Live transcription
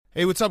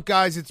Hey, what's up,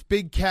 guys? It's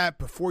Big Cat.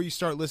 Before you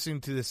start listening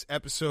to this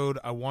episode,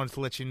 I wanted to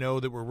let you know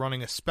that we're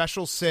running a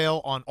special sale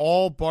on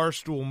all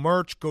Barstool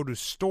merch. Go to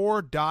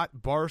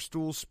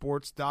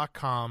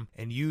store.barstoolsports.com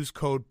and use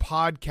code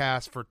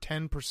PODCAST for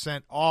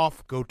 10%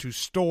 off. Go to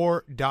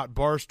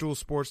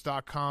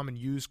store.barstoolsports.com and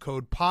use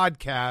code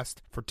PODCAST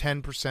for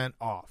 10%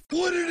 off.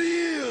 What it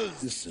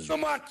is, this is the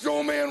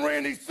Macho Man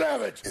Randy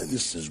Savage, and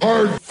this is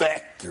Hard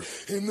Factor,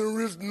 and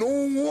there is no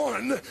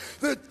one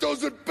that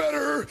does it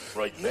better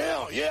right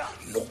now. Yeah,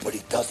 nobody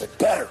does it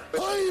better.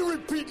 I ain't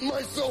repeating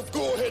myself.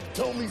 Go ahead,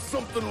 tell me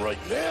something right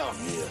now.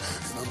 Yeah,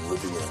 and I'm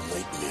living a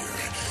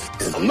nightmare,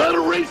 and I'm not a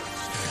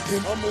racist,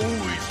 and I'm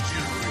always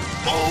cheering.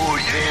 Oh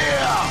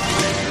yeah.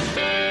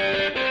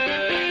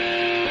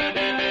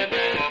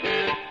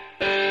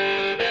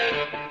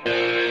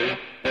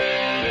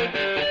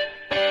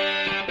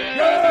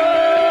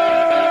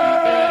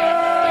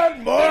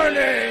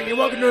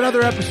 Welcome to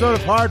another episode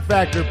of Hard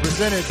Factor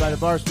presented by the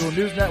Barstool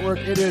News Network.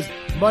 It is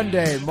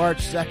Monday, March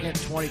 2nd,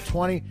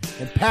 2020,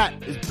 and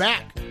Pat is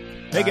back.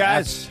 Hey,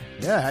 guys.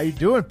 How you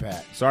doing,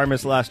 Pat? Sorry I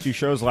missed the last two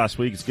shows last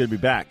week. It's good to be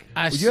back.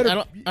 I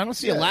don't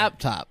see a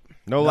laptop.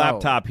 No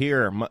laptop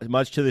here,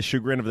 much to the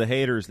chagrin of the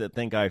haters that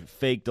think I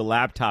faked a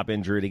laptop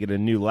injury to get a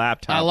new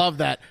laptop. I love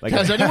that.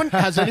 Has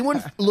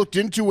anyone looked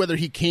into whether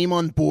he came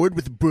on board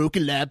with a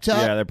broken laptop?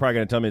 Yeah, they're probably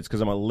going to tell me it's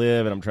because I'm a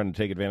lib and I'm trying to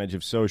take advantage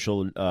of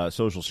social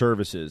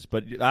services.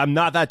 But I'm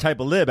not that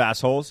type of lib,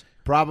 assholes.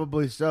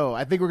 Probably so.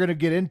 I think we're going to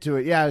get into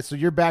it. Yeah, so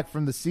you're back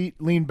from the seat,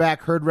 lean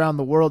back, heard round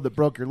the world that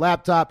broke your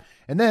laptop,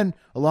 and then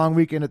a long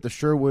weekend at the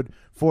Sherwood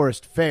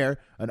Forest Fair,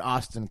 an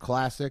Austin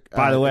classic.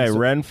 By the way,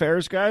 Ren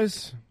Fairs,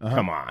 guys,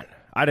 come on.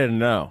 I didn't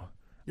know.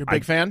 You're a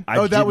big fan?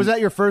 Was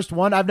that your first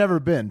one? I've never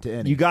been to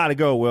any. You got to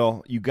go,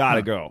 Will. You got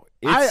to go.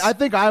 I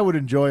think I would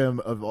enjoy them.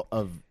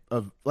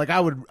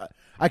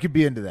 I could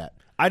be into that.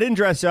 I didn't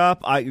dress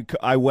up.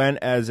 I went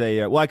as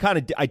a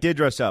I did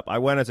dress up. I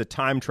went as a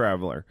time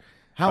traveler.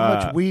 How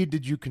much weed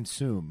did you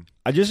consume?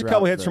 Just a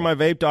couple hits from my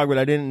vape dog, but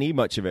I didn't need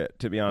much of it,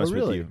 to be honest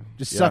with you.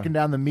 Just sucking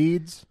down the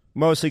meads?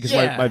 Mostly because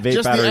my vape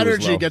just battery the energy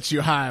was low. gets you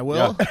high,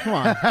 Will. Yeah. Come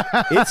on.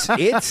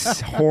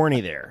 It's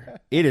horny there.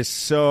 It is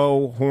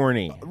so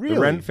horny. Really?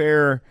 The Ren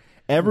Fair,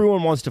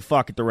 everyone wants to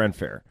fuck at the Ren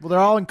Fair. Well, they're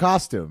all in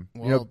costume.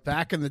 Well,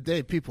 back in the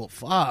day, people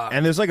fuck.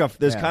 And there's kind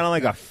of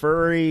like a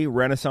furry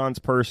Renaissance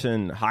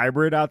person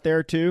hybrid out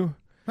there, too.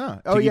 Huh.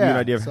 To give you an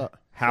idea of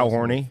how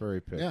horny. Furry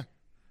pic. Yeah.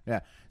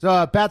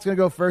 So Pat's going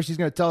to go first. He's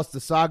going to tell us the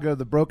saga of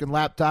the broken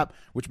laptop,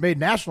 which made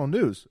national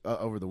news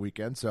over the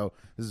weekend. So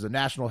this is a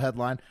national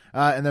headline.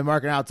 And then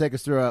Mark and I will take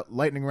us through a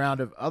lightning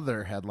round of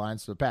other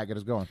headlines. So Pat, get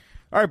us going.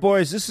 All right,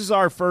 boys, this is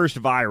our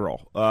first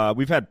viral.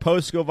 We've had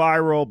posts go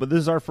viral, but this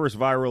is our first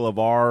viral of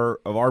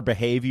our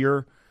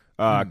behavior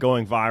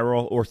going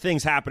viral or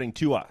things happening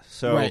to us.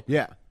 So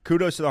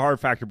kudos to the Hard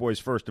Factor boys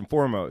first and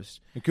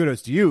foremost. And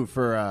kudos to you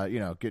for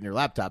getting your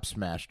laptop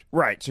smashed.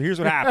 Right. So here's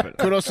what happened.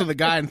 Kudos to the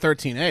guy in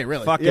 13A,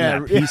 really. Fucking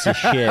that piece of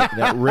shit,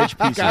 that rich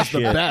piece of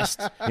shit. That's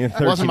the best. It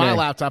wasn't my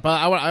laptop.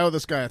 I owe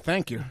this guy a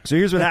thank you. So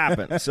here's what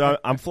happened. So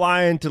I'm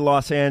flying to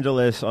Los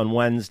Angeles on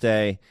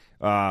Wednesday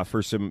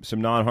for some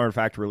non-Hard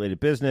Factor related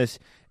business,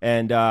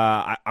 and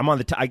I'm on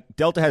the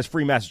Delta has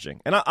free messaging,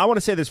 and I want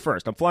to say this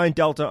first. I'm flying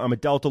Delta. I'm a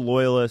Delta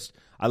loyalist.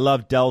 I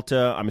love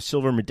Delta. I'm a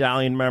silver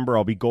medallion member.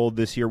 I'll be gold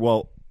this year.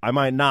 Well, I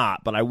might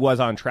not, but I was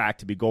on track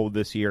to be gold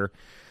this year.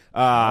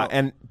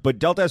 But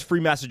Delta has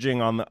free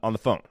messaging on the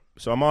phone.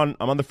 So I'm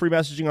on the free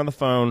messaging on the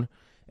phone,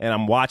 and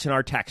I'm watching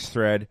our text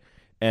thread.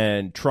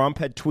 And Trump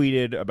had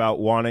tweeted about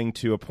wanting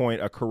to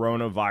appoint a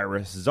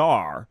coronavirus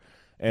czar,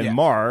 and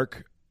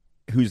Mark,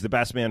 who's the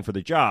best man for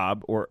the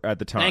job, or at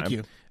the time, thank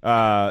you,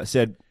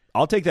 said,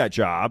 "I'll take that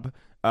job,"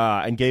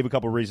 and gave a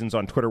couple reasons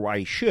on Twitter why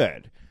he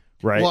should.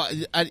 Right. Well,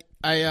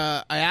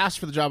 I asked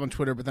for the job on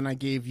Twitter, but then I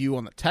gave you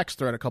on the text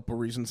thread a couple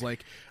reasons,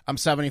 like I'm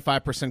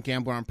 75%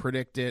 gambler on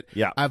Predict It.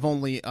 Yeah. I've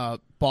only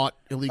bought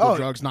illegal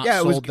drugs, not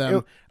sold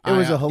them. It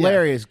was a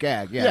hilarious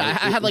gag. Yeah,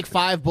 I had like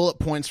 5 bullet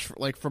points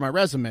for my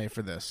resume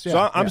for this. Yeah.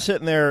 So I'm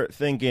sitting there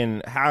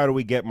thinking, how do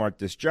we get Mark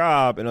this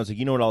job? And I was like,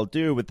 you know what I'll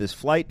do with this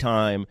flight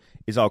time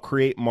is I'll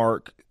create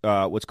Mark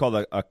what's called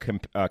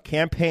a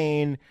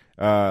campaign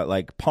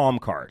like palm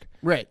card.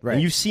 Right.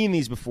 And you've seen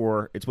these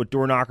before. It's what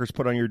door knockers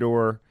put on your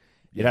door.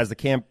 It has the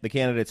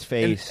candidate's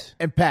face.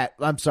 And Pat,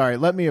 I'm sorry.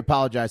 Let me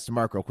apologize to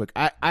Mark real quick.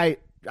 I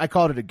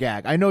called it a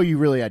gag. I know you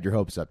really had your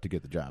hopes up to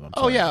get the job.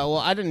 Oh, yeah. Well,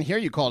 I didn't hear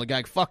you call it a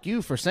gag. Fuck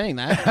you for saying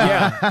that.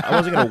 Yeah. I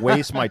wasn't going to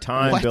waste my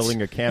time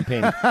building a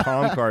campaign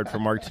palm card for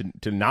Mark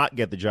to not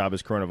get the job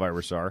as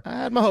coronavirus czar.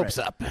 I had my hopes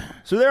up.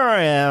 So there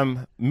I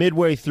am,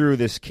 midway through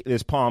this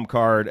palm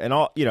card. And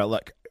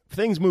look,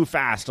 things move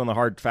fast on the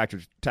Hard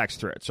Factor text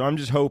thread. So I'm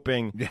just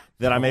hoping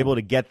that I'm able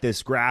to get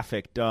this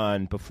graphic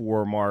done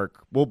before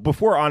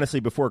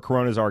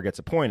Corona Czar gets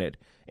appointed.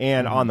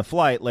 And on the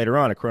flight later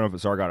on, a Corona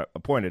Czar got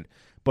appointed.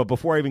 But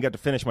before I even got to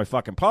finish my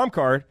fucking palm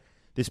card,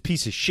 this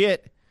piece of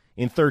shit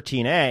in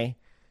 13A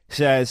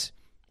says,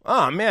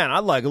 "Oh, man, I'd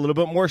like a little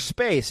bit more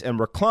space," and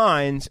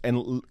reclines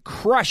and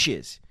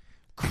crushes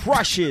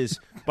crushes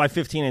my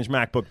 15-inch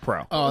MacBook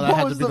Pro. Oh, that What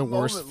had was to be the the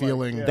worst moment like?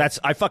 feeling. Yeah.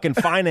 I fucking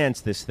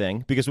financed this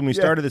thing because when we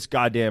started this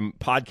goddamn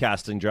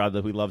podcasting job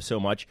that we love so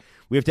much,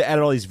 we have to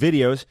edit all these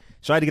videos.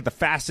 So I had to get the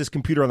fastest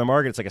computer on the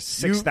market. It's like a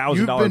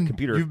 $6,000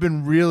 computer. You've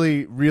been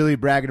really, really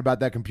bragging about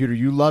that computer.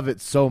 You love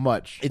it so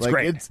much. It's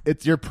great.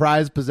 It's your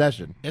prized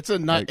possession. It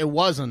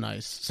was a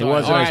nice. So It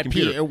was a nice RIP,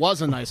 computer. It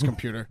was a nice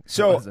computer.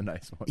 So That was a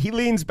nice one. he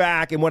leans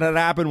back, and what had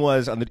happened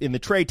was in the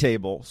tray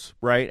tables,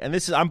 right? And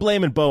I'm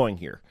blaming Boeing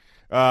here.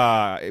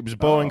 It was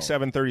Boeing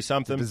 730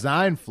 something.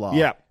 Design flaw.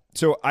 Yeah.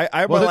 So I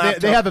have my Well,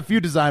 laptop. they have a few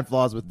design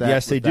flaws with that.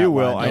 Yes, they with that do,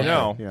 Will. line. I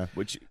know. Yeah.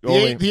 Which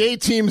The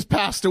A-team's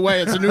passed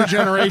away. It's a new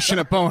generation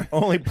at Boeing.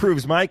 only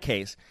proves my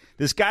case.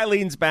 This guy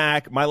leans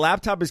back. My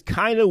laptop is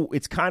kind of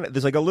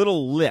there's like a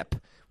little lip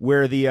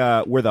where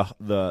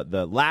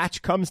the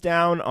latch comes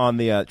down on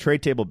the tray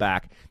table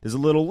back. There's a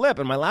little lip,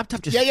 and my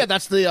laptop just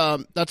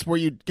That's where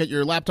you get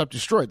your laptop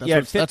destroyed. That's it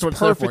what, fits that's what it's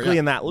there for, perfectly yeah.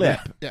 in that lip.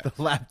 Yeah. The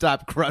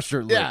laptop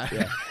crusher lip.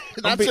 Yeah.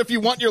 That's if you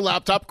want your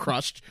laptop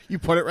crushed, you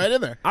put it right in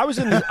there. I was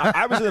in the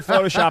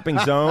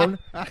photoshopping zone.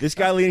 This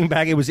guy leaning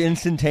back, it was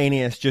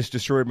instantaneous, just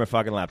destroyed my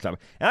fucking laptop.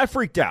 And I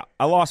freaked out.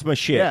 I lost my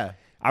shit. Yeah.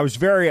 I was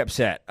very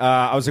upset.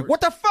 I was like,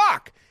 what the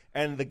fuck?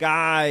 And the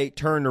guy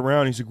turned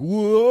around. He's like,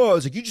 whoa. I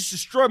was like, you just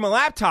destroyed my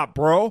laptop,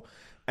 bro.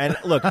 And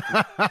look,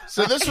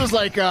 So this was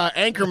like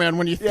Anchorman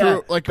when you threw Yeah,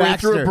 when you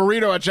threw a Baxter.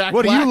 burrito at Jack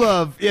What Black. do you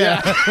love? Yeah.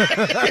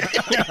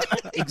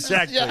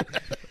 exactly. Yeah.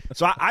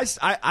 So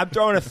I'm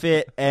throwing a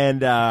fit, and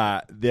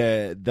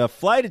the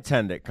flight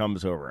attendant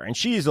comes over, and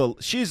she's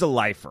a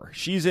lifer.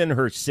 She's in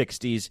her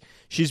 60s.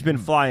 She's been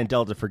flying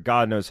Delta for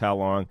God knows how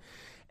long,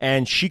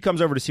 and she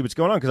comes over to see what's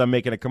going on because I'm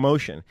making a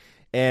commotion,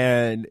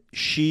 and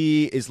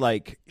she is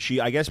like,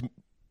 I guess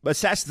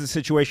assesses the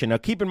situation. Now,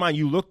 keep in mind,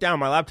 you look down,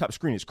 my laptop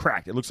screen is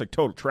cracked. It looks like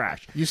total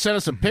trash. You sent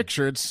us a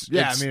picture. It's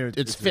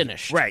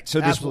finished. Right.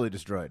 So Absolutely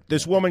destroyed.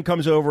 this woman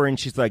comes over and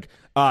she's like,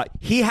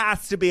 he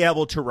has to be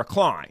able to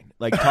recline,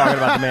 like talking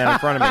about the man in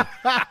front of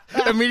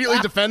me. Immediately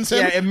defends him.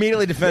 Yeah,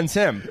 immediately defends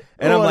him.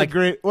 And I'm like,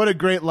 what a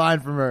great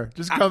line from her.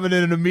 Just coming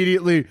in and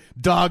immediately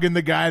dogging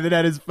the guy that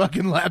had his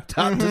fucking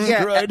laptop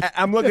destroyed.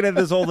 I'm looking at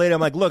this old lady. I'm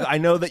like, look, I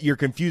know that you're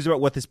confused about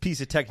what this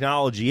piece of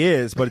technology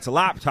is, but it's a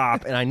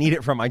laptop and I need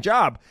it for my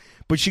job.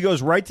 But she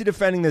goes right to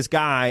defending this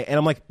guy, and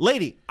I'm like,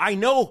 lady, I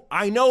know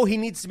he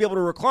needs to be able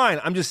to recline.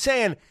 I'm just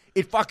saying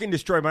it fucking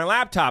destroyed my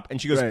laptop. And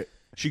she goes, Right.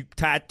 she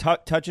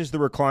touches the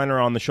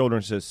recliner on the shoulder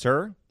and says,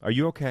 sir, are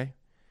you okay?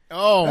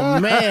 Oh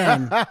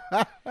man!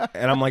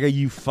 And I'm like, are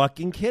you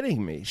fucking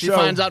kidding me? She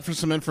finds out for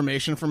some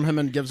information from him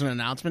and gives an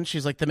announcement.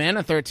 She's like, the man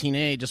in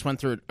 13A just went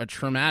through a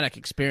traumatic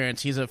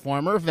experience. He's a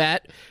former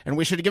vet, and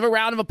we should give a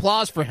round of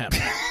applause for him.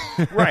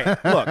 Right.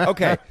 Look,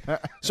 okay.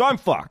 So I'm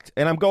fucked,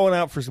 and I'm going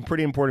out for some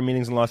pretty important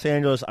meetings in Los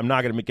Angeles. I'm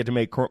not going to get to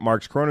make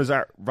Mark's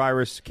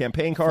coronavirus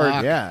campaign card.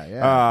 Fuck. Yeah.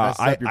 I Messes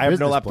up your have no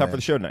business laptop plan. for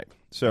the show tonight.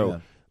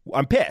 So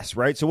I'm pissed,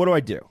 right? So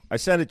what do? I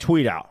send a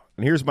tweet out,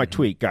 and here's my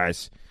tweet,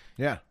 guys.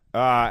 Yeah.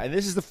 And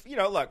this is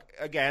look,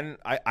 again,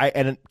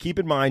 and keep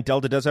in mind,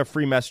 Delta does have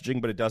free messaging,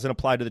 but it doesn't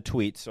apply to the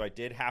tweets. So I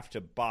did have to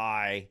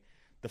buy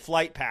the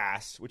flight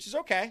pass, which is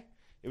okay.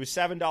 It was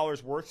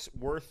 $7 worth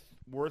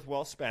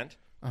well spent.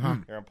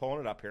 Here, I'm pulling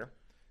it up here.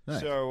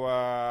 Nice. So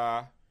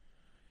I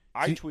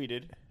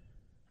tweeted.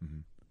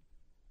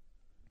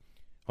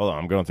 Hold on,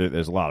 I'm going through.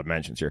 There's a lot of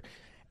mentions here.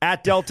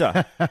 At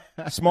Delta,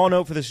 small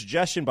note for the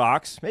suggestion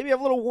box. Maybe have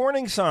a little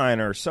warning sign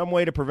or some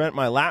way to prevent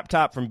my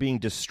laptop from being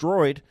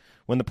destroyed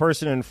when the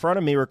person in front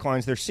of me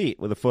reclines their seat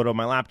with a photo of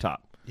my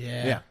laptop.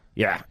 Yeah.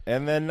 Yeah,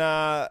 and then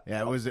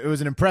It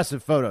was an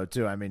impressive photo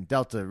too. I mean,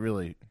 Delta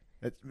really.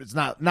 It's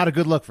not a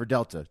good look for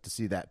Delta to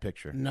see that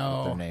picture. No.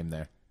 With their name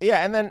there.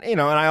 yeah, and then and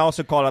I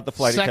also called out the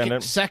flight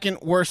attendant. Second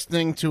worst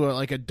thing to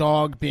a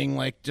dog being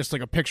like just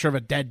like a picture of a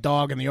dead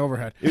dog in the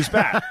overhead. It was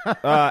bad.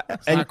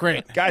 It's not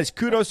great. Guys,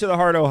 kudos to the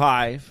Hardo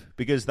Hive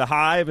because the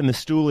Hive and the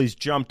Stoolies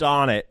jumped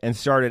on it and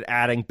started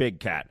adding Big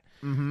Cat.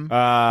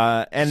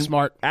 And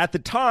Smart. At the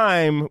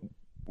time,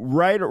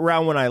 right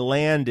around when I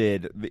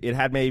landed, it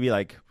had maybe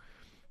like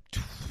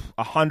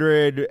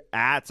 100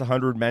 ats,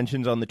 100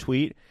 mentions on the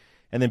tweet.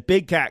 And then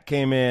Big Cat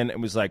came in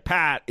and was like,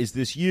 Pat, is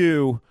this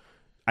you?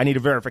 I need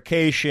a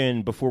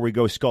verification before we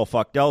go skull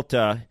fuck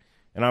Delta.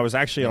 And I was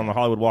actually on the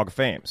Hollywood Walk of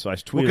Fame, so I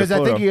tweeted Because a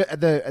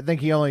photo. I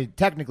think he only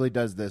technically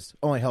does this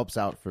only helps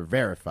out for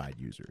verified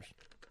users.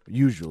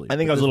 Usually, I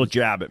think I was a little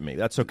jab at me.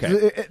 That's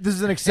okay. This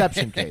is an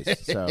exception case.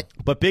 So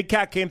But Big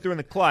Cat came through in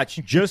the clutch.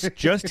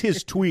 Just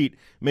his tweet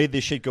made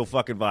this shit go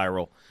fucking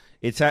viral.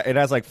 It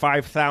has like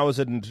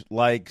 5,000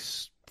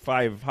 likes,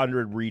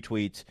 500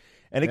 retweets,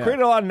 and it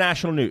created a lot of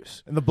national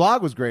news. and the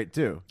blog was great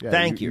too. Yeah,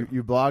 Thank you.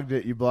 You blogged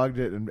it. You blogged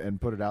it and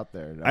put it out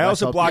there. I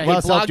also blogged- He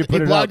Wes helped you blogged, he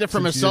put blogged up it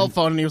from since his you cell didn't-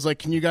 phone, and he was like,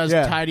 "Can you guys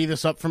Yeah. tidy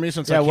this up for me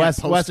since I Yeah, can't Wes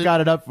post it?"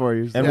 got it up for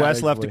you. And Yeah,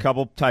 Wes left a thankfully.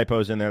 couple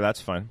typos in there.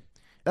 That's fine.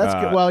 That's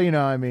good. Well,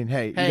 I mean,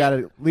 hey, you Hey. got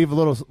to leave a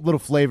little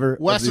flavor.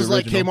 Wes of the is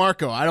like, "Hey, original.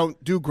 Marco, I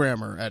don't do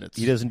grammar edits."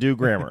 He doesn't do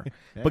grammar.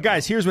 But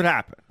guys, here's what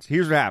happened.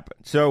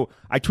 So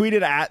I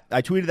tweeted that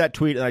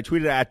tweet, and I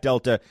tweeted at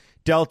Delta.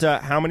 Delta,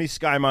 how many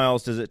Sky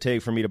Miles does it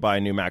take for me to buy a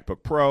new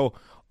MacBook Pro?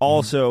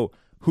 Also,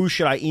 who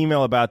should I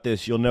email about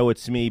this? You'll know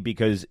it's me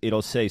because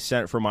it'll say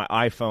sent from my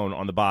iPhone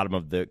on the bottom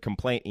of the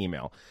complaint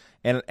email.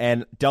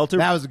 And Delta...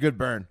 That was a good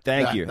burn.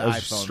 Thank you. That was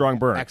a strong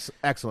burn.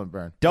 Excellent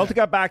burn. Delta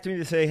got back to me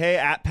to say, hey,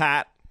 at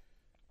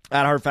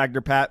Hard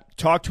Factor Pat,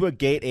 talk to a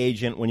gate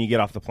agent when you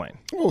get off the plane.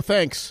 Oh,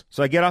 thanks.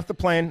 So I get off the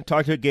plane,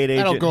 talk to a gate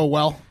agent. That'll go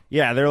well.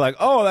 Yeah, they're like,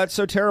 oh, that's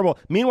so terrible.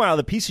 Meanwhile,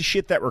 the piece of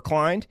shit that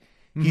reclined,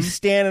 he's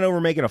standing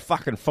over making a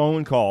fucking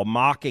phone call,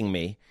 mocking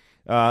me.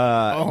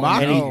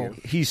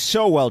 He's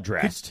so well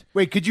dressed.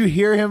 Wait, could you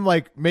hear him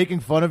like making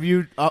fun of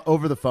you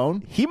over the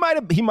phone? He might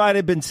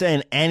have been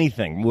saying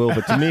anything, Will,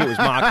 but to me it was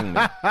mocking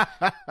me.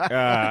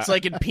 It's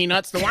like in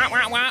Peanuts, the wah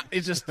wah wah.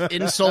 It's just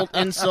insult.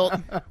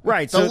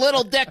 Right. The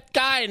little deck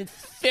guy in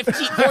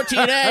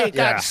 14A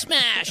got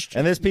smashed.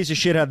 And this piece of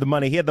shit had the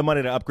money. He had the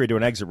money to upgrade to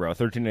an exit row.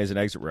 13 days an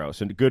exit row.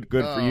 So good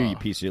for you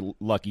piece of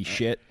lucky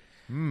shit.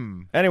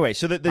 Anyway,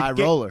 so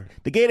the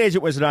gate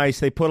agent was nice.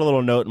 They put a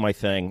little note in my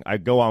thing. I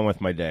go on with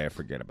my day. I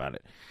forget about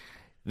it.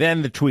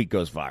 Then the tweet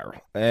goes viral.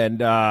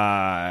 And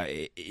I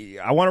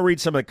want to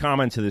read some of the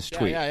comments of this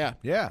tweet.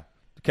 Yeah.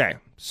 Okay.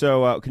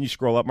 So can you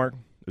scroll up, Mark?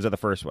 Was that the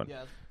first one?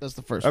 Yeah, that's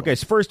the first one. Okay,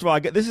 so first of all,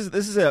 this is a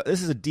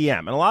DM.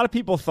 And a lot of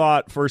people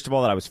thought, first of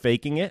all, that I was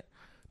faking it.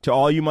 To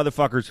all you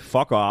motherfuckers,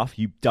 fuck off,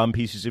 you dumb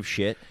pieces of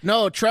shit.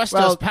 No, trust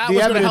us. Pat was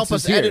going to help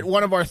us edit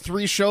one of our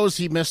 3 shows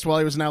he missed while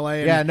he was in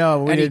L.A.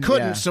 And he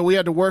couldn't, so we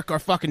had to work our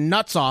fucking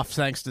nuts off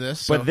thanks to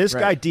this. But this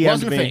guy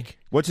DM'd me. Fake.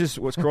 Let's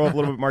scroll up a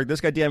little bit, Mark. This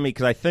guy DM'd me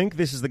because I think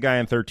this is the guy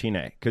in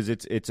 13A because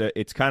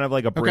it's kind of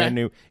like a brand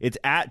new. It's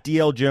at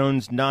DL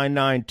Jones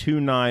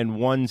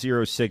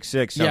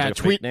 99291066. Sounds like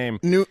a fake name.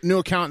 New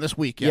account this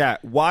week. Yeah.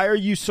 Why are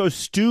you so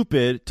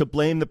stupid to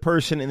blame the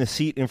person in the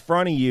seat in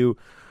front of you?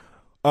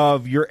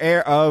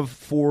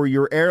 For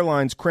your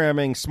airlines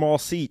cramming small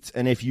seats,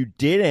 and if you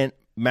didn't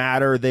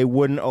matter, they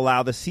wouldn't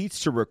allow the seats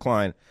to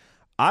recline.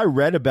 I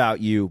read about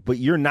you, but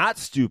you're not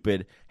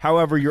stupid.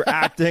 However, you're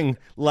acting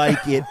like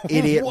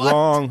idiot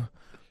wrong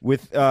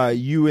with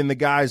you and the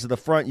guys at the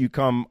front. You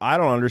come. I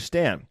don't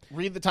understand.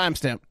 Read the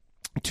timestamp.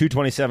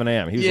 2:27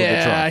 a.m. He was a little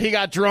bit drunk. He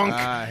got drunk.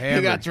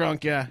 He got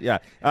drunk. Yeah.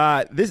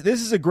 This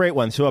is a great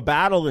one. So a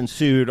battle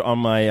ensued on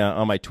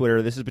my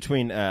Twitter. This is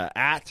between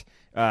at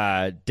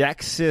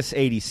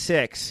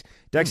Dexis86.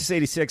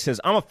 Dexis86 says,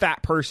 I'm a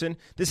fat person.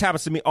 This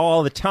happens to me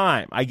all the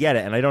time. I get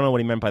it. And I don't know what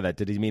he meant by that.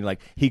 Did he mean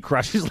like he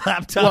crushes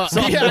laptops?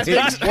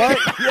 What?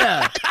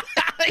 Yeah.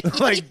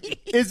 Like,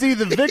 is he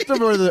the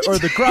victim or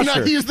the crusher?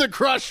 No, he's the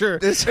crusher.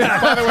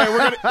 By the way,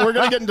 we're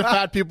gonna get into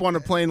fat people on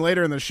a plane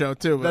later in the show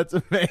too. That's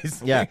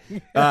amazing. Yeah,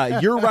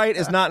 your right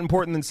is not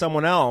important than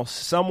someone else.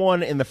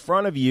 Someone in the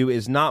front of you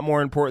is not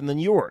more important than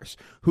yours.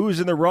 Who's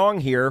in the wrong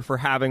here for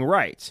having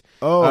rights?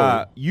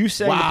 You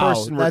saying the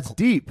person that's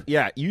deep.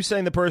 Yeah, you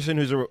saying the person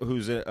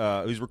who's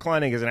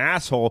reclining is an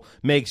asshole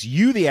makes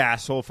you the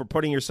asshole for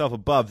putting yourself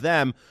above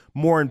them,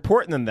 more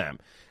important than them.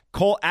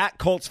 At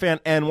Colts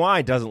fan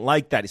NY doesn't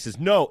like that. He says,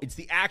 no, it's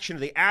the action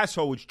of the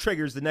asshole which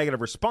triggers the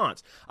negative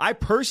response. I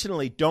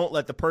personally don't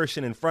let the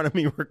person in front of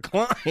me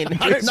recline.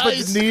 Nice. Put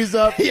his knees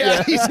up.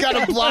 Yeah, he's got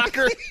a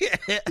blocker.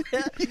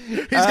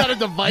 He's got a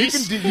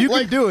device. You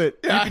can do it.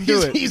 You can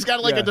do it. He's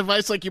got like a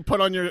device like you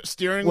put on your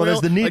steering wheel. Well, there's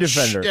the knee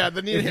defender.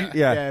 The knee.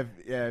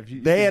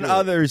 They and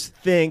others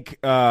think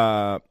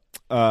that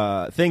I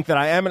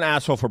am an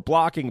asshole for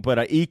blocking, but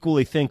I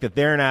equally think that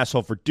they're an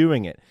asshole for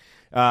doing it.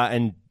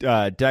 And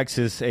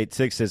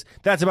Dexis86 says,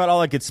 that's about all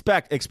I could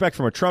expect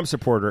from a Trump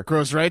supporter.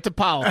 Goes right to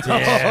politics.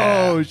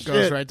 Oh, shit.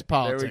 Goes right to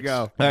politics. There we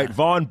go. All right,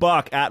 Vaughn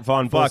Buck, at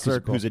Vaughn Buck,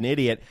 who's an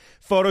idiot.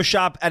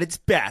 Photoshop at its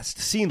best.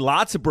 Seen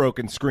lots of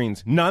broken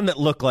screens. None that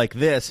look like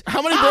this.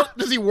 How many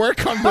does he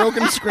work on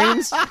broken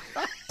screens?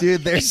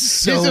 Dude,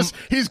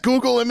 he's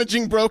Google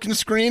imaging broken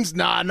screens.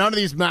 Nah, none of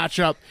these match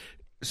up.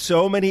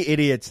 So many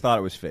idiots thought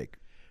it was fake.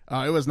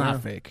 It was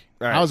not fake.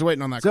 Right. I was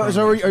waiting on that.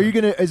 So are you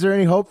gonna? Is there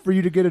any hope for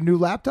you to get a new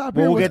laptop?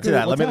 Well, we'll get to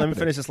that. Let me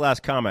finish this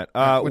last comment.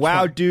 Wow,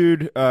 one?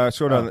 dude.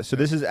 So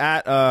this is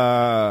at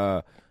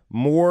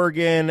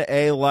Morgan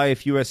A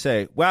Life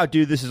USA. Wow,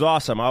 dude, this is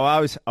awesome.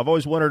 I've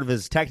always wondered if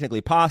this is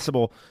technically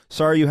possible.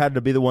 Sorry, you had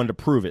to be the one to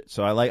prove it.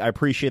 So I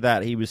appreciate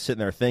that he was sitting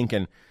there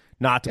thinking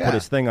not to put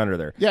his thing under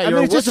there.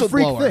 Yeah, it's just a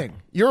freak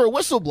thing. You're a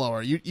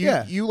whistleblower.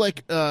 You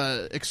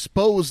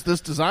expose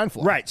this design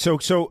flaw. Right. So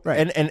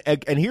right.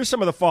 And here's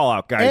some of the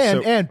fallout,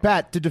 guys. And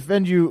Pat, to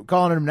defend you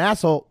calling him an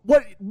asshole,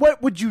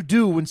 what would you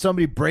do when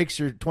somebody breaks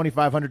your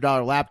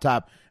 $2,500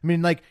 laptop? I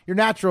mean, like your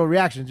natural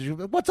reaction is,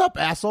 "What's up,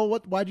 asshole?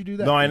 Why'd you do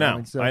that?" No, I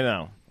know.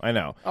 I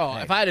know. Oh,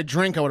 if I had a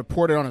drink, I would have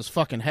poured it on his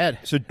fucking head.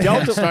 So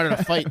Delta started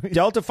a fight.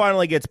 Delta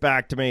finally gets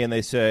back to me, and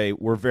they say,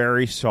 "We're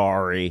very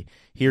sorry.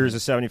 Here's a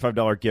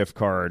 $75 gift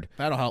card.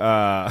 That'll help."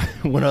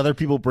 When other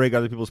people break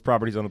other people's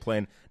properties on the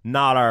plane,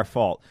 not our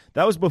fault.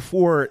 That was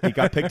before it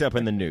got picked up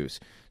in the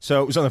news.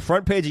 So it was on the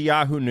front page of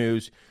Yahoo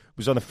News. It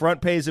was on the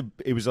front page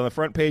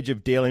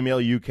of Daily Mail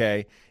UK.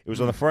 It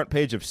was on the front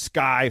page of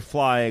Sky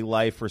Flying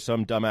Life or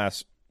some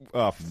dumbass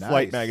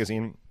flight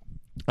magazine.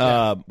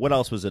 What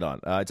else was it on?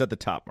 It's at the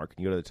top, Mark.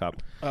 Can you go to the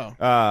top?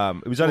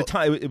 It was on a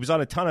ton. It was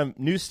on a ton of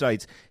news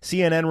sites.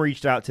 CNN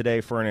reached out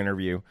today for an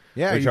interview.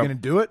 Yeah, are you going to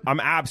do it? I'm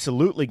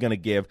absolutely going to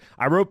give.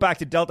 I wrote back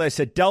to Delta. I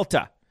said,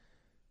 Delta,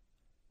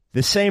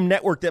 the same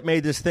network that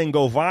made this thing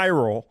go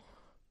viral,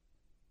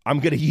 I'm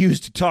going to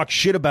use to talk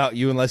shit about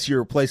you unless you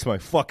replace my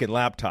fucking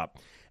laptop.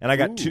 And I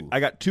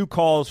got two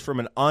calls from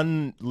an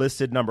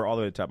unlisted number all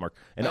the way to the top, Mark.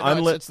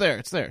 It's there.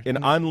 It's there. An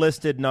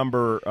unlisted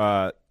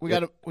number. We got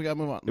to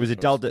move on. It was a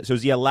Delta. So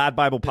it was Lad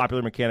Bible,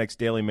 Popular Mechanics,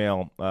 Daily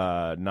Mail,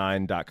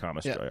 9.com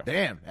Australia. Yeah.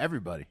 Damn,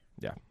 everybody.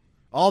 Yeah.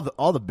 All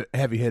the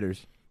heavy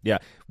hitters. Yeah.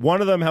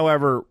 One of them,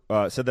 however,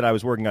 said that I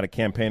was working on a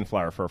campaign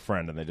flyer for a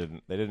friend, and they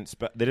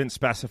didn't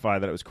specify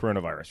that it was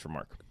coronavirus for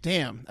Mark.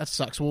 Damn, that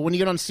sucks. Well, when you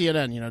get on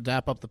CNN,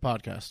 dap up the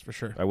podcast for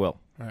sure. I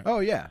will. Right. Oh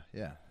yeah.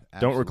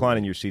 Don't recline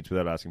in your seats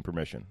without asking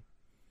permission.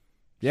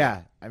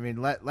 Yeah, I mean,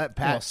 let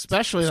Pat.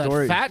 Especially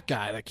story. that fat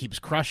guy that keeps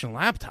crushing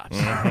laptops.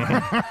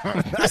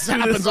 This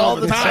happens all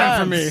the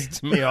time for me.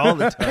 It's me all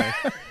the time.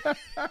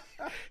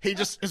 He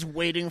just is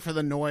waiting for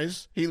the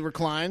noise. He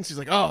reclines. He's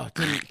like, "Oh,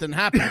 it didn't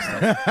happen."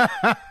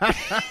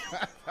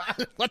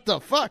 What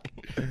the fuck?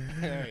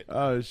 Right.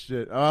 Oh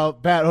shit. Well,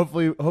 Pat,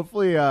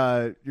 hopefully,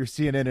 your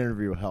CNN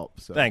interview will help.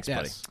 So. Thanks,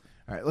 buddy.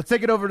 All right, let's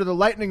take it over to the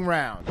lightning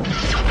round.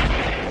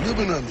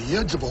 Living on the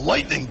edge of a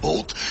lightning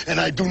bolt, and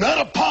I do not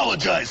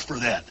apologize for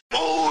that.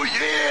 Oh,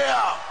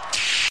 yeah!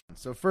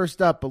 So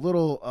first up, a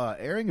little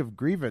airing of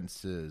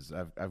grievances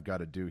I've got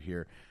to do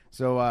here.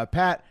 So,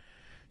 Pat,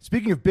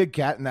 speaking of Big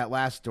Cat in that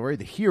last story,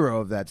 the hero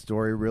of that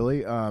story,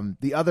 really,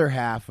 the other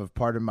half of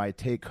Pardon My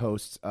Take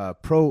hosts,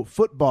 Pro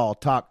Football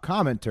Talk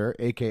commenter,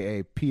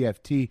 a.k.a.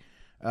 PFT,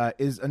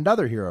 is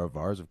another hero of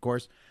ours, of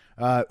course,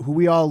 who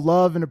we all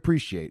love and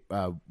appreciate.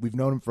 We've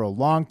known him for a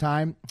long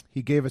time.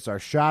 He gave us our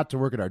shot to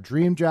work at our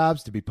dream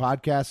jobs, to be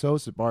podcast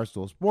hosts at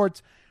Barstool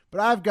Sports. But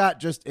I've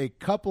got just a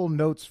couple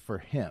notes for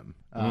him.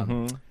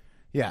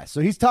 Yeah,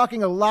 so he's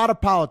talking a lot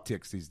of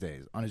politics these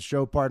days on his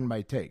show, Pardon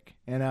My Take.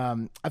 And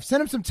I've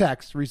sent him some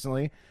texts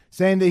recently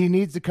saying that he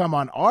needs to come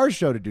on our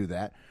show to do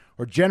that,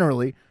 or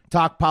generally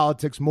talk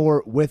politics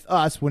more with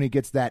us when he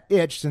gets that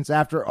itch, since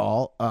after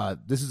all,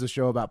 this is a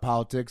show about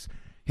politics.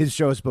 His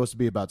show is supposed to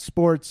be about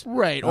sports.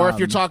 Right, or if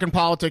you're talking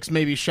politics,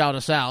 maybe shout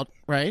us out,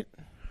 right?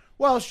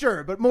 Well,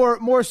 sure, but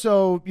more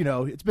so,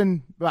 it's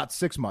been about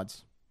 6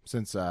 months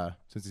since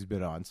he's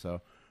been on,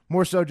 so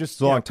more so just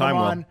a long time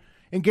come on,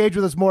 engage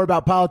with us more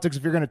about politics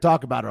if you're going to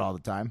talk about it all the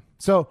time.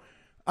 So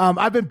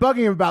I've been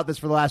bugging him about this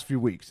for the last few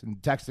weeks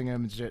and texting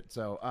him and shit.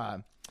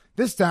 So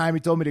this time he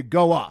told me to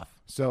go off.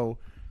 So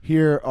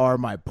here are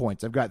my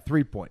points. I've got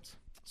 3 points.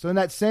 So in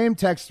that same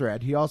text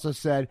thread, he also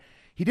said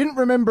he didn't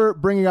remember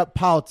bringing up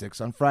politics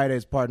on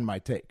Friday's Pardon My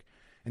Take.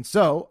 And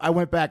so I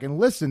went back and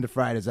listened to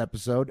Friday's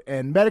episode,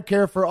 and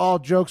Medicare for All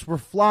jokes were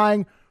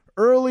flying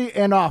early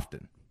and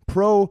often.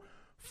 Pro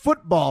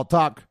Football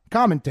Talk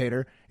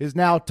commentator is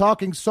now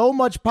talking so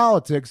much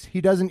politics he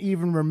doesn't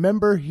even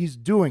remember he's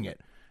doing it.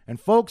 And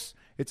folks,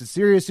 it's a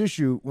serious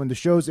issue when the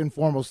show's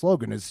informal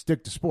slogan is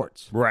stick to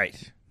sports.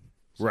 Right.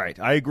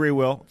 I agree,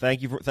 Will.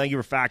 Thank you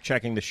for fact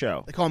checking the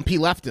show. They call him P.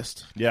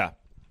 Leftist. Yeah.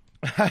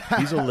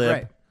 He's a lib.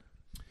 Right.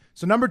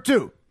 So number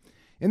 2,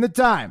 in the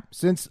time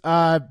since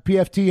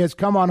PFT has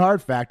come on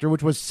Hard Factor,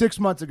 which was 6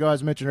 months ago,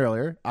 as mentioned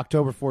earlier,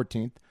 October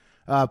 14th,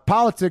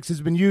 politics has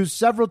been used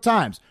several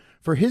times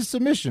for his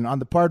submission on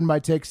the Pardon My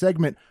Take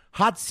segment,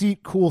 Hot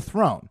Seat, Cool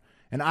Throne.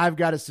 And I've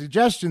got a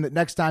suggestion that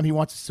next time he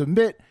wants to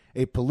submit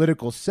a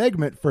political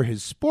segment for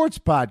his sports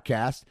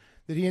podcast,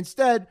 that he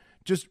instead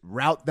just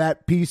route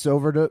that piece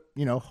over to,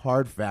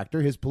 Hard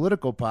Factor, his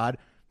political pod.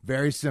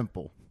 Very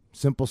simple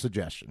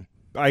suggestion.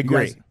 I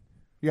agree.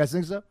 You guys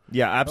think so?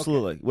 Yeah,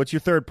 absolutely. Okay. What's your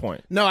third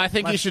point? No, I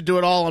think you should do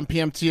it all on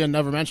PMT and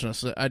never mention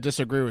us. I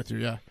disagree with you,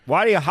 yeah.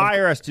 Why do you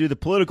hire us to do the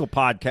political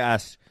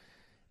podcast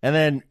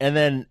and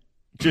then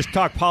just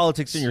talk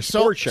politics in your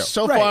sports show?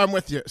 So far I'm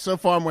with you.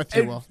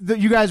 Will.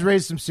 You guys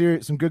raised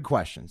some good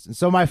questions. And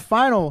so my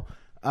final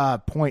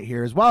point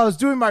here is, while I was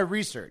doing my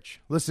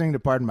research, listening to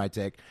Pardon My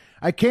Take,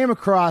 I came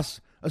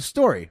across a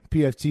story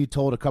PFT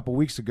told a couple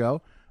weeks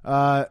ago,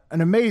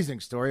 an amazing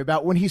story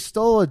about when he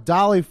stole a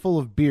dolly full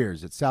of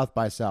beers at South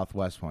by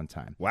Southwest one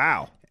time.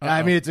 Wow.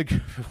 I mean,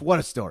 what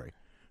a story.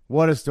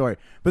 What a story.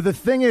 But the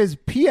thing is,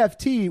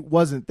 PFT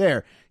wasn't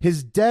there.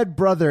 His dead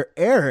brother,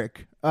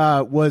 Eric,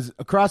 was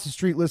across the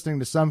street listening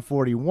to Sum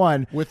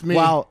 41. With me.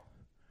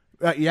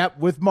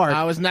 With Mark.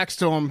 I was next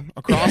to him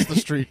across the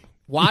street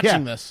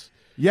watching this.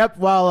 Yep,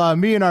 while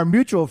me and our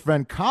mutual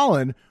friend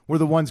Colin were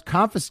the ones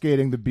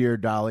confiscating the beer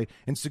dolly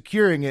and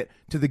securing it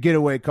to the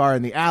getaway car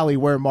in the alley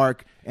where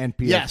Mark and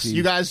PFT.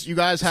 Yes, you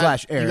guys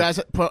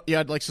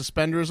had like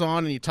suspenders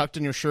on, and you tucked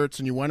in your shirts,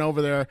 and you went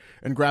over there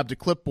and grabbed a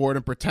clipboard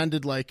and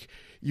pretended like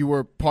you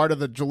were part of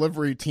the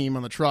delivery team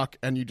on the truck,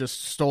 and you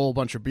just stole a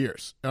bunch of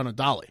beers on a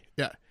dolly.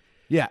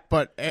 Yeah.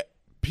 But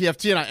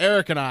PFT and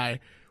Eric and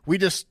I, we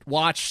just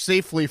watched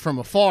safely from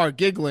afar,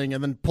 giggling,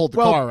 and then pulled the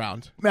car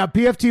around. Now,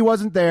 PFT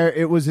wasn't there.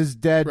 It was his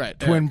dead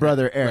twin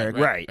brother, Eric.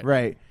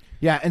 Right.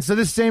 Yeah, and so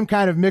this same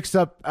kind of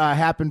mix-up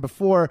happened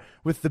before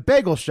with the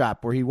bagel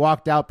shop where he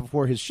walked out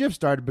before his shift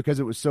started because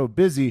it was so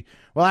busy.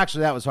 Well,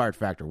 actually, that was Hard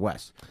Factor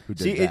Wes who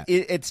did that.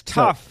 It's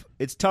tough.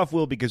 It's tough,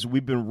 Will, because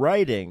we've been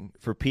writing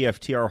for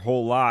PFT our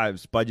whole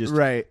lives by just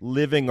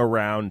living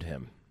around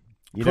him.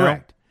 You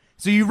Correct. know?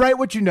 So you write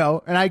what you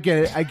know, and I get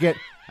it. I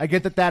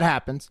get that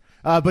happens.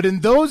 But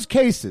in those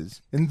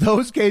cases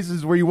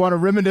where you want to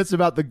reminisce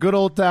about the good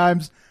old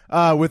times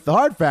with the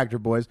Hard Factor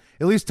boys,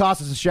 at least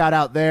toss us a shout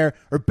out there,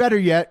 or better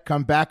yet,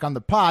 come back on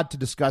the pod to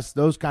discuss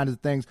those kinds of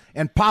things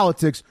and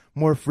politics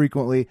more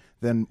frequently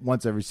than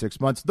once every 6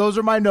 months. Those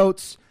are my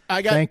notes.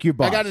 Thank you,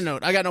 boss. I got a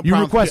note. I got no You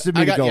problem. requested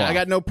me to go on. I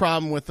got no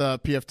problem with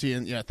PFT,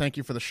 and thank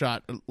you for the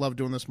shot. I love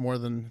doing this more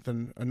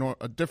than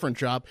a different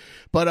job.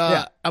 But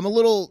I'm a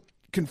little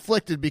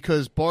conflicted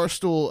because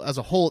Barstool as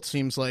a whole, it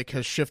seems like,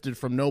 has shifted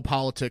from no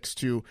politics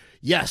to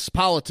yes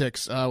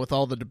politics with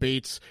all the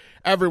debates.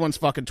 Everyone's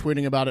fucking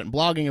tweeting about it and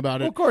blogging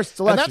about it. Well, of course,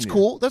 it's election and that's year.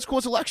 cool. That's cool.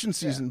 It's election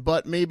season,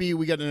 but maybe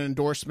we get an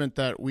endorsement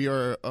that we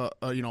are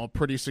a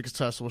pretty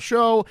successful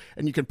show,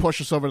 and you can push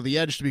us over to the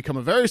edge to become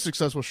a very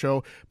successful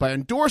show by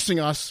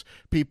endorsing us,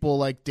 people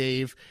like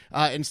Dave,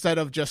 instead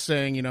of just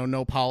saying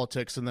no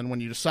politics, and then when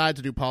you decide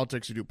to do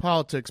politics, you do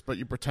politics, but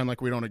you pretend like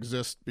we don't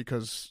exist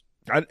because.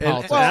 I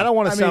don't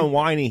want to sound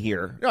whiny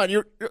here.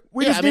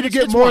 We just need to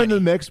get more in the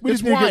mix. We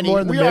just need to get more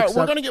in the mix.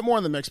 We're going to get more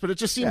in the mix, but it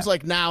just seems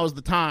like now is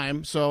the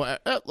time. So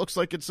it looks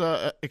like it's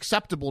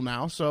acceptable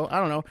now. So I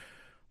don't know.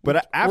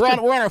 But we're on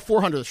our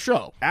 400th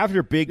show.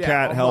 After Big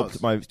Cat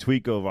helped my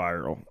tweet go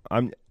viral,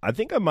 I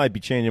think I might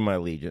be changing my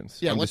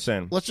allegiance. Yeah, I'm just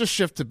saying. Let's just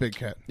shift to Big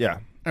Cat. Yeah.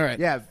 All right.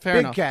 Yeah, fair Big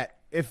enough. Cat.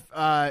 If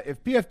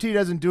PFT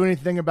doesn't do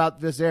anything about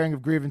this airing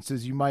of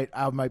grievances,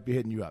 I might be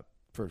hitting you up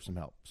for some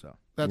help. So.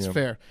 That's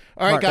fair.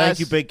 All right, guys. Thank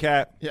you, Big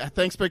Cat. Yeah,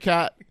 thanks, Big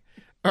Cat.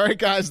 All right,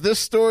 guys. This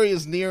story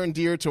is near and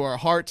dear to our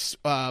hearts,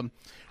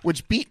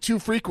 which beat too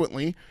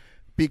frequently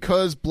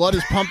because blood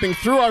is pumping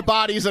through our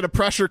bodies at a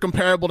pressure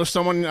comparable to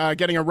someone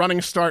getting a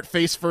running start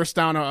face first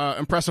down an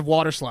impressive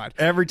water slide.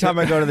 Every time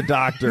I go to the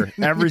doctor,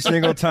 every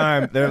single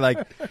time, they're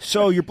like,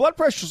 so your blood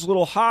pressure's a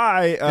little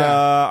high.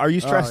 Are you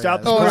stressed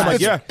out?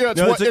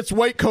 It's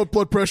white coat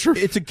blood pressure.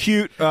 It's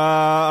acute.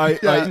 I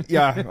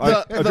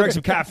drank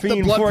some caffeine.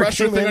 The blood before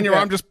pressure thing on your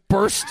arm just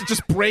bursts. It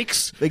just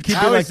breaks. They keep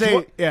being like,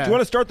 do you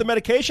want to start the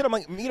medication? I'm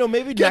like,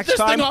 maybe Get next this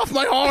time. thing off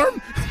my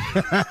arm.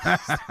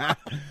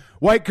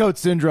 White coat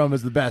syndrome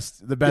is the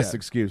best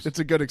excuse. It's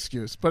a good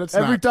excuse, but it's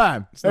every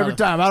time. Every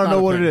time. I don't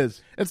know what it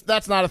is.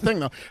 That's not a thing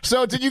though.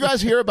 So, did you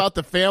guys hear about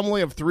the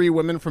family of 3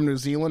 women from New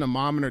Zealand, a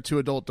mom and her 2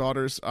 adult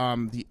daughters,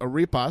 the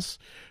Aripas,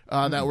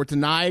 that were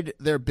denied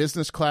their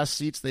business class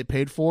seats they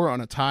paid for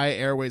on a Thai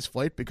Airways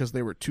flight because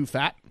they were too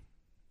fat?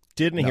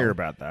 Didn't hear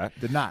about that.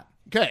 Did not.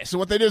 Okay, so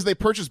what they did is they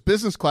purchased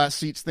business class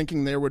seats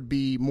thinking there would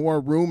be more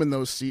room in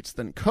those seats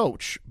than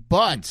coach.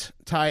 But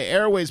Thai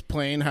Airways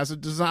plane has a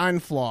design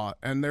flaw,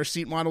 and their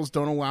seat models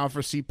don't allow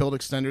for seat belt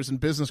extenders in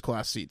business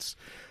class seats.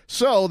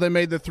 So they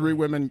made the 3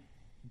 women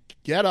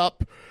get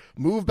up,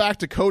 move back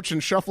to coach,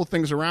 and shuffle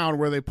things around,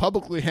 where they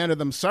publicly handed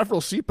them several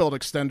seatbelt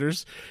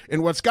extenders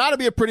in what's got to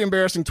be a pretty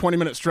embarrassing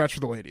 20-minute stretch for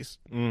the ladies.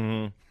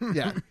 Mm-hmm.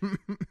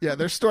 Yeah,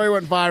 their story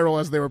went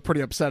viral as they were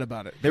pretty upset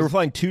about it. They were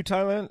flying to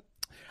Thailand?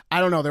 I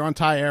don't know. They're on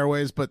Thai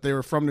Airways, but they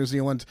were from New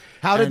Zealand.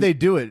 How did they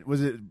do it?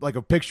 Was it like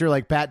a picture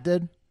like Pat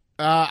did?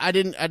 I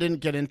didn't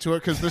get into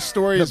it because this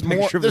story is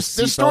more. This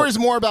story is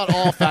more about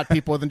all fat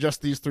people than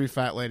just these 3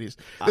 fat ladies.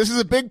 This is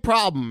a big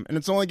problem, and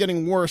it's only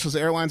getting worse as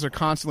airlines are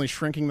constantly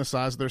shrinking the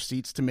size of their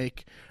seats to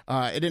make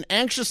it an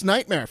anxious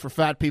nightmare for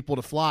fat people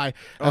to fly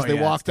as they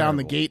walk down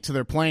the gate to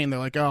their plane. They're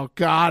like, "Oh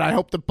God, I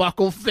hope the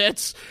buckle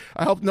fits.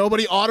 I hope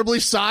nobody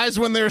audibly sighs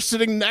when they're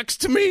sitting next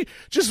to me.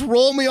 Just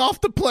roll me off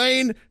the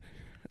plane."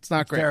 It's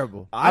not great.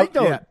 Terrible. I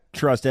don't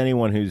trust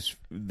anyone who's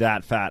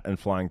that fat and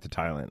flying to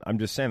Thailand. I'm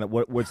just saying that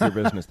what's their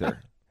business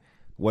there?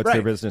 What's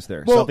their business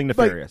there? Well, something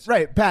nefarious.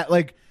 Right, Pat.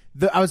 Like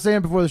I was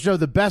saying before the show,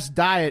 the best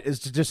diet is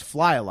to just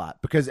fly a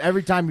lot because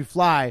every time you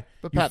fly,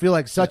 you feel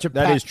like such a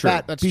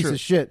fat piece of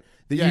shit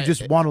that you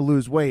just want to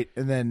lose weight.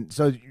 And then,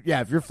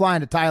 if you're flying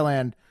to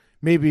Thailand,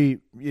 maybe,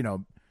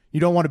 you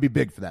don't want to be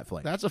big for that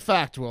flight. That's a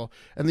fact, Will.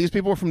 And these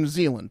people are from New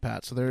Zealand,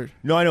 Pat. So they're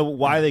no, I know.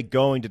 Why are they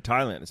going to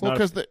Thailand? It's not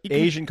because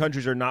Asian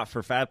countries are not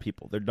for fat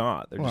people. They're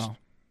not. They're just.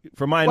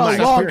 From my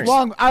experience,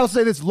 I'll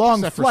say this: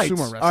 long Except for flights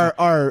sumo wrestling.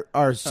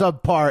 are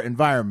subpar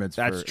environments.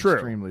 That's for true.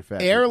 Extremely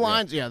fat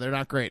airlines, they're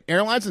not great.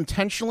 Airlines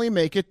intentionally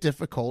make it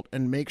difficult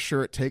and make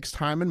sure it takes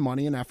time and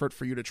money and effort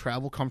for you to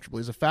travel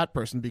comfortably as a fat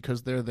person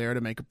because they're there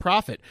to make a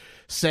profit,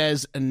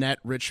 says Annette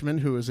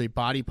Richmond, who is a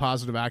body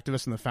positive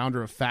activist and the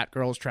founder of Fat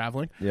Girls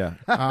Traveling. Yeah,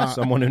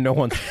 someone who no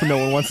one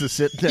wants to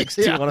sit next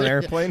to on an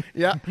airplane.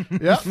 Yeah.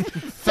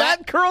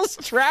 Fat Girls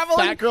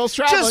Traveling. Fat Girls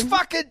Traveling. Just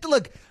fucking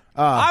look.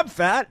 I'm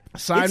fat.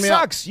 Sign it me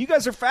sucks. up. You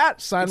guys are fat.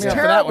 Sign it's me up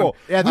terrible. for that one.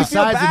 Yeah, the You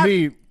feel size bad? of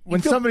me,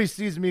 when somebody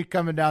sees me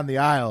coming down the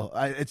aisle,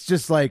 it's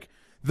just like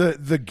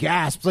the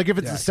gasps. Like if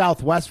it's a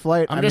Southwest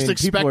flight, I'm just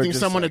expecting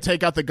someone to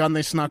take out the gun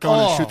they snuck on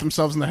and shoot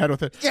themselves in the head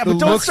with it. Yeah, but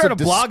don't start a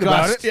blog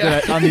about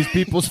it on these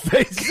people's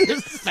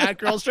faces. Fat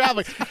girls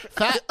traveling.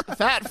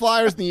 Fat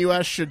flyers in the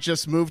U.S. should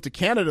just move to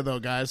Canada, though,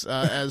 guys.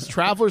 As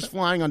travelers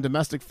flying on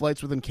domestic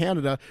flights within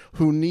Canada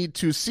who need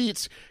 2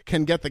 seats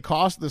can get the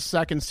cost of the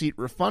second seat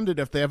refunded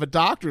if they have a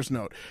doctor's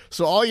note.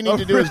 So all you need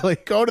to do is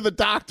go to the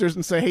doctors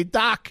and say, "Hey,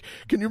 doc,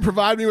 can you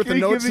provide me with a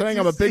note saying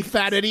I'm a big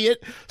fat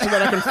idiot so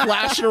that I can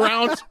flash it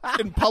around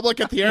in public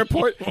at the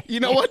airport? You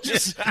know what?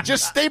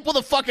 Just staple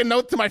the fucking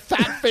note to my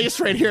fat face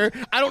right here.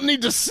 I don't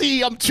need to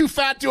see. I'm too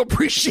fat to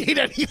appreciate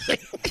anything."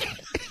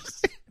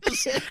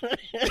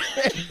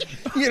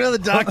 You know,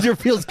 the doctor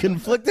feels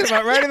conflicted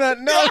about writing that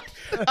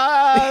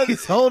note.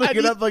 He's holding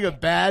it up like a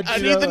badge. I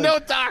need the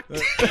note, doc.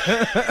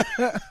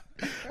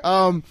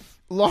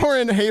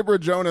 Lauren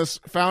Haber-Jonas,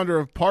 founder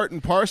of Part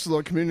and Parcel,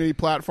 a community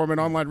platform and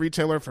online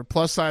retailer for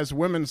plus-size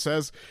women,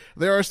 says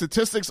there are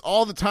statistics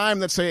all the time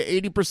that say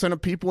 80%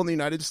 of people in the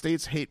United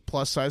States hate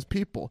plus-size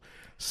people.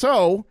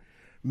 So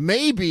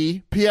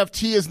maybe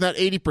PFT is in that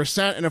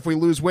 80%, and if we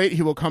lose weight,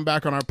 he will come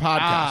back on our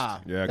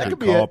podcast. Yeah, I could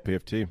call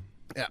PFT.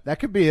 Yeah, that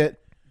could be it.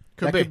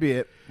 Could be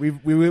it.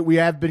 We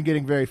have been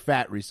getting very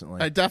fat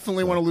recently. I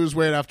definitely want to lose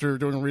weight after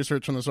doing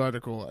research on this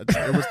article.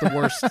 It was the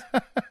worst.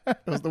 It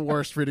was the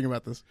worst reading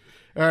about this.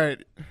 All right,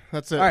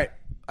 that's it.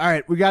 All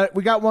right. We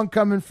got one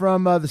coming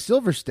from the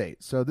Silver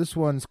State. So this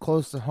one's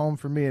close to home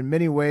for me in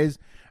many ways.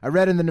 I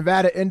read in the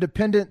Nevada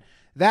Independent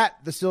that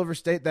the Silver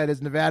State, that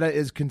is Nevada,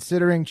 is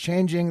considering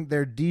changing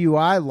their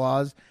DUI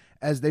laws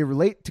as they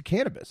relate to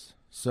cannabis.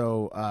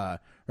 So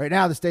right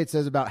now, the state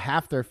says about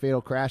half their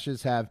fatal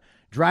crashes have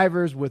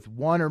drivers with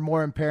one or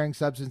more impairing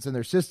substance in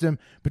their system,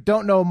 but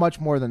don't know much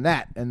more than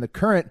that. And the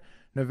current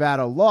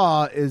Nevada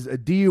law is a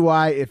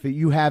DUI if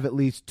you have at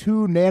least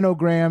 2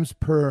 nanograms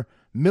per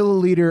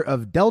milliliter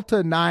of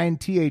Delta-9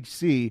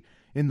 THC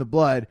in the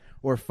blood,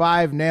 or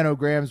 5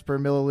 nanograms per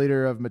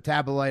milliliter of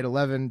metabolite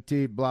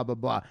 11T, blah, blah,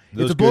 blah.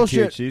 Those it's a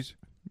bullshit. THCs?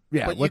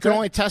 Yeah, but you can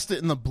only test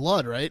it in the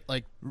blood, right?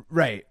 Like,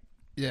 right.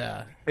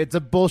 Yeah. It's a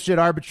bullshit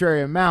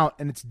arbitrary amount,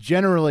 and it's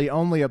generally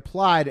only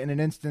applied in an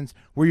instance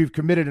where you've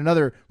committed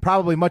another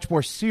probably much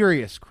more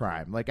serious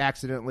crime, like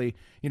accidentally,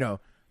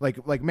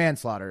 like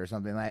manslaughter or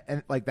something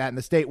like that. And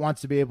the state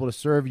wants to be able to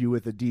serve you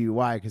with a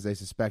DUI because they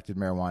suspected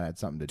marijuana had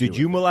something to do with it. Did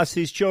you molest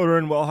these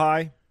children while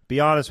high?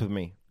 Be honest with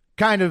me.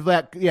 Kind of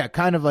like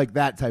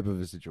that type of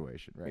a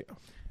situation,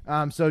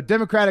 right? So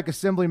Democratic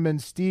Assemblyman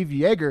Steve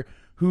Yeager,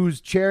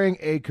 who's chairing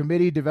a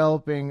committee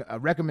developing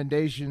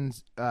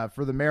recommendations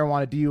for the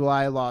marijuana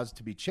DUI laws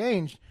to be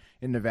changed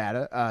in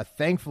Nevada,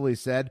 thankfully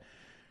said,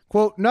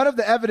 quote, "None of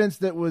the evidence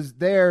that was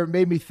there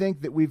made me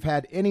think that we've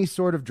had any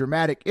sort of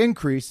dramatic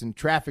increase in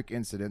traffic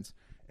incidents.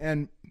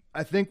 And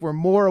I think we're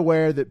more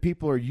aware that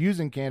people are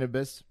using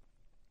cannabis,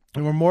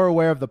 and we're more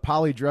aware of the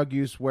poly drug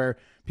use where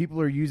people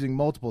are using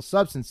multiple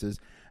substances.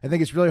 I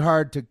think it's really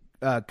hard to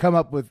come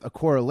up with a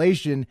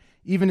correlation.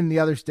 Even in the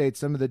other states,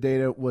 some of the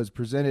data was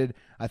presented.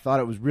 I thought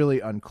it was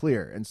really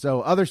unclear." And so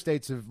other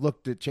states have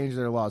looked at changing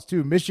their laws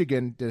too.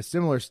 Michigan did a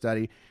similar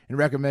study and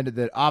recommended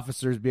that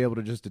officers be able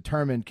to just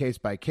determine case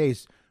by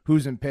case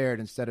who's impaired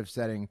instead of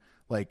setting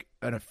like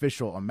an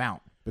official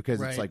amount,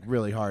 because it's like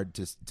really hard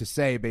to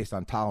say based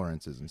on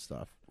tolerances and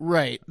stuff.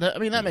 Right.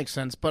 That makes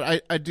sense.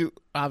 But I do,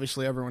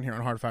 obviously everyone here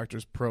on Hard Factor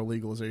is pro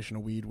legalization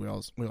of weed. We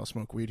all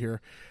smoke weed here.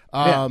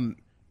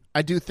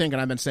 I do think, and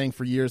I've been saying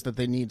for years, that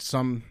they need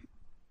some,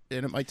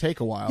 and it might take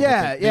a while.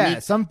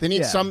 They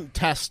need some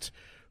test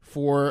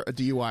for a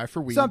DUI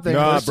for weed. Something.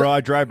 No, bro,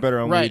 I drive better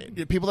on weed.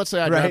 Right. People that say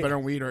I drive better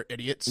on weed are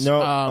idiots.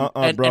 No,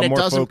 bro, and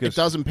focused. it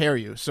does impair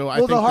you. So I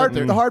think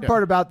the hard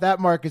part about that,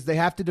 Mark, is they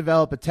have to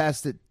develop a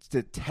test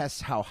that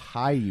tests how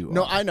high you are.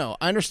 No, I know.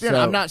 I understand.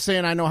 I'm not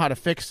saying I know how to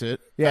fix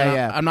it.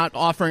 I'm not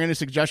offering any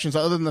suggestions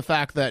other than the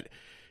fact that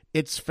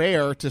it's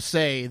fair to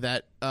say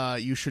that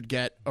you should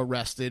get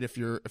arrested if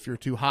you're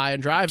too high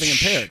and driving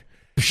impaired.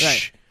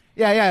 Right.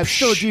 Yeah. It's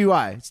still a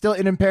DUI. It's still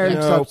an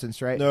impairing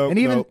substance, right?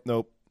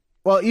 Nope.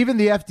 Well, even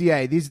the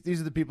FDA,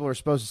 these are the people who are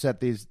supposed to set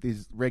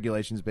these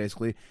regulations.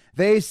 Basically,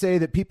 they say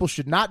that people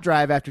should not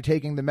drive after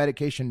taking the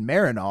medication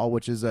Marinol,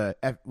 which is a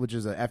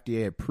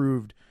FDA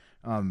approved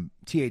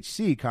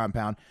THC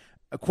compound.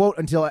 Quote,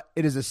 until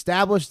it is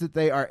established that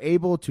they are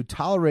able to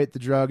tolerate the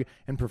drug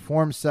and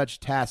perform such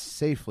tasks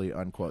safely,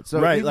 unquote. So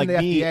even like the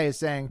FDA is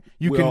saying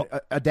you can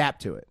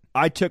adapt to it.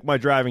 I took my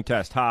driving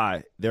test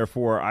high,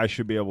 therefore I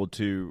should be able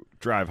to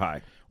drive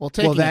high. Well,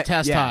 taking the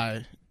test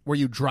high, were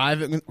you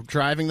driving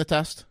the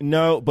test?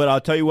 No, but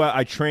I'll tell you what,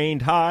 I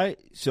trained high,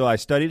 so I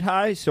studied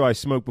high, so I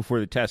smoked before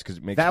the test because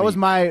it makes that was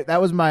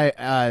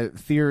my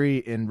theory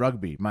in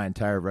rugby, my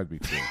entire rugby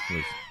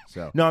career.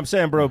 So. No, I'm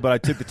saying, bro, but I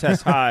took the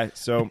test high,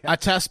 so I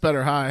test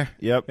better high.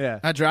 Yep. Yeah.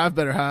 I drive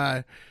better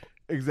high.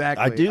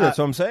 Exactly. I do. That's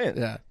what I'm saying.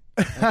 Yeah.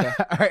 Okay.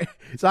 All right.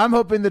 So I'm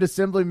hoping that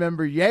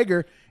Assemblymember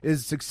Yeager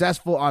is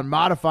successful on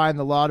modifying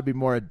the law to be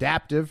more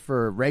adaptive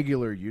for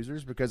regular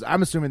users, because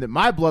I'm assuming that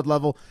my blood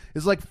level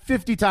is like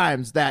 50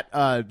 times that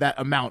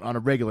amount on a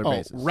regular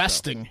basis.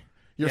 Resting.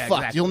 So. You're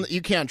fucked. Exactly.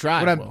 You can't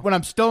drive. When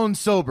I'm stone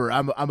sober,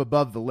 I'm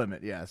above the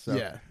limit. Yeah. So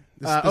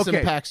this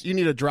impacts. You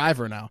need a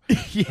driver now.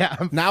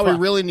 Yeah. Now we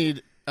really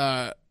need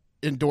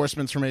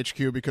endorsements from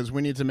HQ because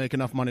we need to make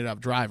enough money to have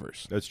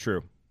drivers. That's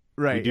true.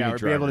 Right. We'll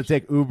be able to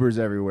take Ubers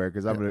everywhere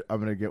because I'm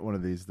gonna get one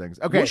of these things.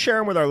 Okay. We'll share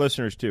them with our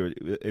listeners too.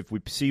 If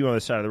we see you on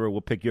the side of the road, we'll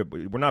pick you up.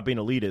 We're not being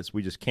elitist.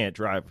 We just can't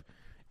drive,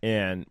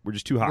 and we're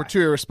just too high. We're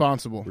too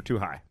irresponsible. We're too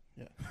high.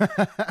 Yeah.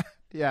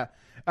 Yeah.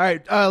 All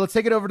right. Let's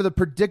take it over to the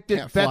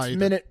predicted bets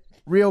minute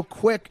real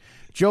quick.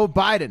 Joe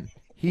Biden.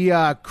 He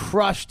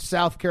crushed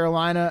South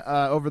Carolina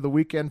over the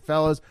weekend,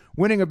 fellas,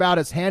 winning about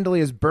as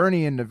handily as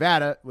Bernie in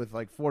Nevada with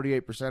like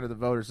 48% of the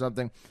vote or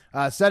something,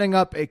 setting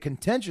up a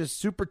contentious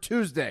Super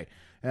Tuesday.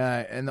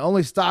 And the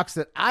only stocks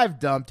that I've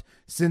dumped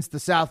since the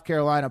South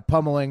Carolina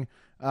pummeling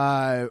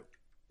were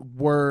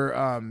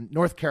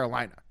North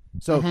Carolina.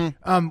 So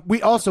we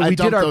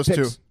did our picks.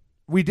 Too.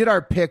 We did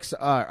our picks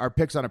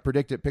on a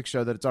predicted pick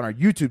show that it's on our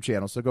YouTube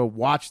channel. So go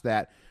watch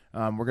that.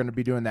 We're going to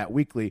be doing that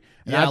weekly.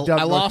 And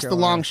I lost the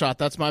long shot.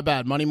 That's my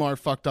bad. Money Mart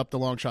fucked up the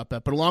long shot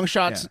bet, but a long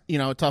shot's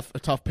a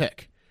tough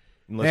pick.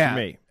 Unless you're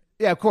me.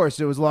 Yeah, of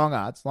course it was long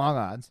odds.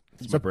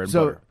 It's my bread and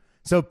butter.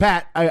 So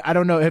Pat, I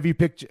don't know. Have you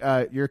picked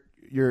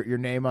your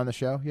name on the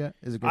show yet?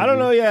 Is it? I don't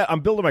know yet.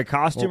 I'm building my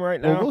costume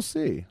right now. Well, we'll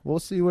see. We'll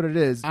see what it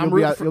is.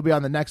 You'll be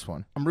on the next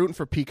one. I'm rooting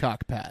for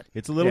Peacock Pat.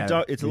 It's a little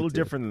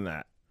different than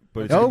that,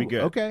 but it's gonna be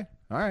good. Okay.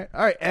 All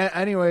right.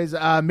 Anyways,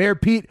 Mayor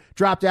Pete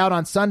dropped out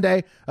on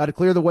Sunday to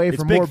clear the way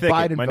for more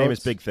Biden My votes. name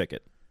is Big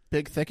Thicket.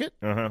 Big Thicket?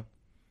 And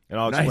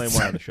I'll explain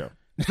why on the show.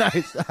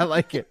 Nice. I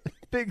like it.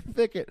 Big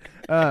Thicket.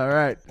 All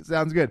right.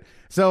 Sounds good.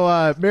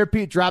 So Mayor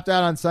Pete dropped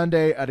out on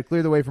Sunday to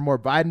clear the way for more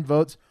Biden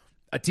votes.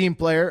 A team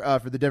player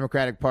for the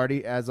Democratic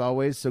Party, as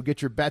always. So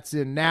get your bets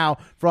in now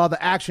for all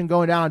the action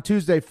going down on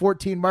Tuesday.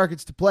 14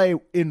 markets to play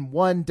in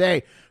one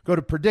day. Go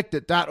to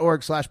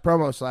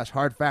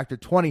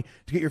predictit.org/promo/hardfactor20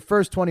 to get your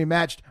first 20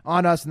 matched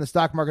on us in the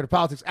stock market of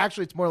politics.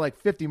 Actually, it's more like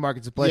 50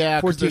 markets to play.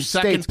 Yeah, because there's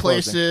second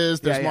places,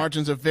 closing. there's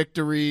margins of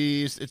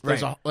victories.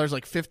 There's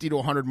like 50 to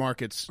 100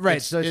 markets.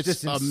 Right, so it's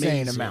just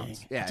insane amazing.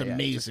 amounts. Yeah, it's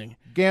amazing.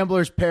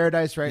 Gambler's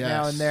paradise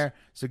now in there.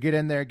 So get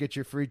in there, get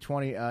your free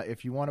 20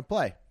 if you want to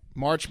play.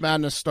 March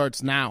Madness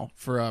starts now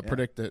for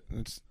Predict It.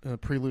 It's a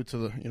prelude to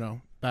the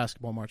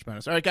basketball March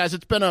Madness. All right, guys,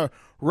 it's been a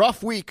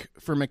rough week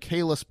for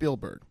Michaela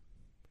Spielberg.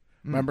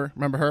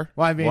 Remember her?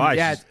 Well, I mean, why?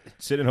 Yeah, she's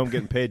sitting home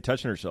getting paid,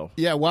 touching herself.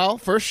 Yeah, well,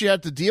 first she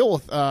had to deal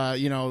with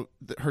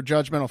her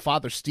judgmental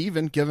father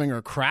Steven giving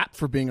her crap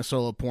for being a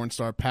solo porn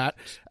star. Pat,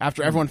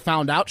 after everyone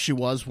found out she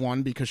was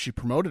one because she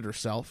promoted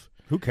herself.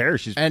 Who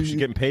cares? She's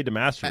getting paid to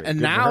masturbate.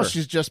 And now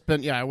she's just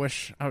been. Yeah, I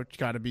wish I would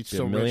got to be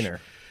so a millionaire.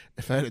 Rich.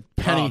 If I had a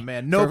penny, oh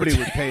man, nobody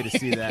would pay to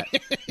see that.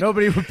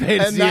 Nobody would pay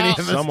to see any of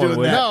us doing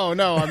would. that.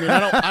 No. I mean,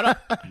 I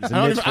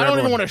don't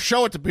even want to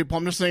show it to people.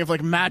 I'm just saying, if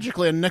like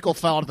magically a nickel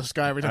fell out of the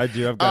sky every time. I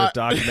do. I've got it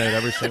documented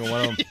every single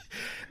one of them.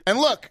 And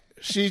look,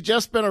 she's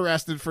just been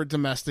arrested for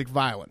domestic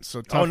violence.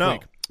 So tough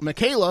week.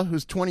 Michaela,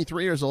 who's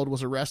 23 years old,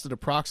 was arrested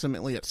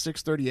approximately at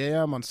 6:30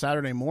 a.m. on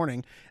Saturday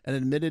morning and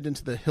admitted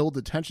into the Hill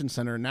Detention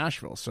Center in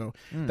Nashville. So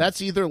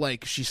that's either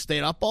like she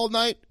stayed up all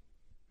night,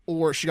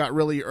 or she got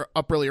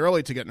up really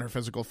early to get in her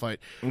physical fight.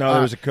 No,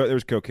 there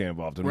was cocaine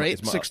involved. Right,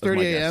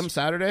 6:30 a.m.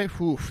 Saturday.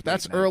 Whew,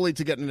 that's early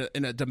to get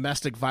in a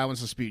domestic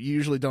violence dispute. You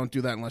usually don't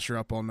do that unless you're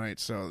up all night.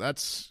 So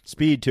that's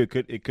speed too.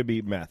 It could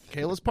be meth.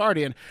 Michaela's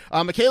partying.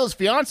 Michaela's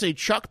fiance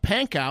Chuck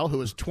Pankow, who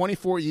is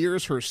 24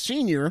 years her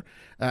senior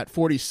at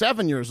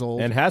 47 years old,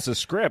 and has a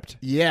script.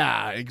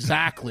 Yeah,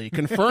 exactly.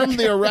 Confirmed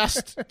the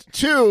arrest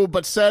too,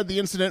 but said the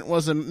incident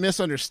was a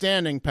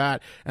misunderstanding,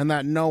 Pat, and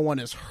that no one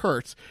is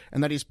hurt,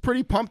 and that he's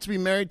pretty pumped to be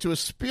married to a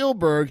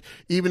Spielberg,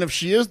 even if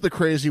she is the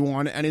crazy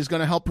one, and he's going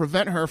to help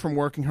prevent her from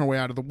working her way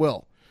out of the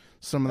will.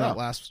 Some of that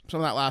last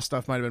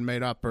stuff might have been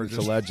made up, or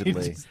just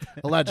allegedly.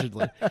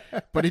 Allegedly,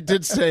 but he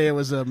did say it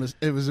was a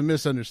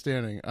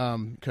misunderstanding.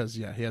 Because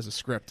he has a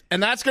script,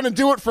 and that's going to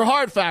do it for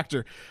Hard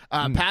Factor.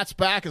 Pat's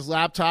back. His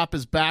laptop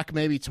is back.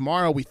 Maybe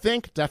tomorrow. We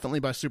think definitely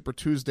by Super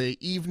Tuesday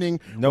evening.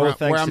 Thanks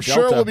where I'm to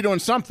sure Delta. we'll be doing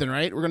something.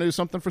 Right, we're going to do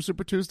something for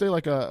Super Tuesday,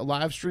 like a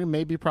live stream.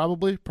 Maybe,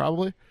 probably.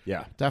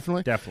 Yeah,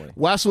 definitely.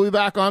 Wes will be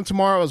back on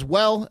tomorrow as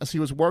well, as he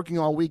was working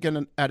all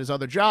weekend at his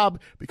other job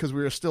because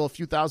we are still a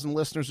few thousand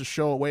listeners a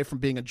show away from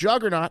being a juggernaut.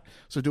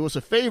 So do us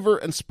a favor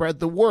and spread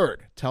the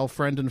word. Tell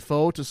friend and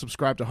foe to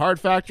subscribe to Hard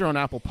Factor on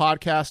Apple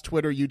Podcasts,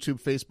 Twitter,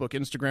 YouTube, Facebook,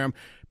 Instagram,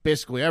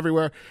 basically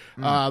everywhere.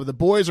 The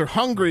boys are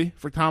hungry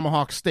for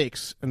tomahawk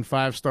steaks and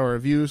 5-star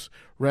reviews.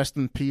 Rest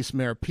in peace,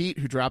 Mayor Pete,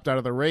 who dropped out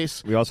of the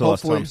race. We also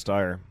lost Tom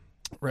Steyer.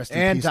 Rest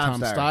in peace, Tom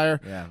Steyer.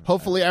 Yeah.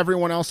 Hopefully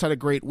everyone else had a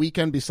great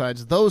weekend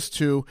besides those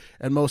two.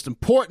 And most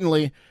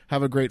importantly,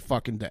 have a great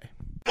fucking day.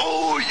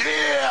 Oh,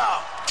 yeah!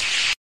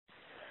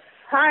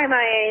 Hi,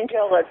 my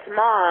angel. It's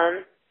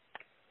Mom.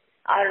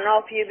 I don't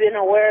know if you've been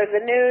aware of the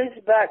news,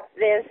 but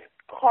this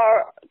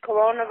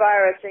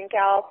coronavirus in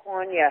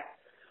California,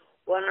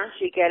 why don't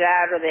you get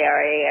out of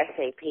there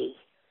ASAP?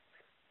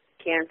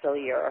 Cancel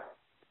your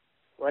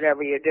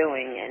whatever you're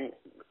doing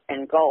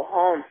and go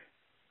home.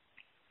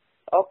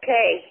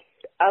 Okay.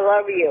 I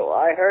love you.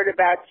 I heard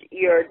about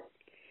your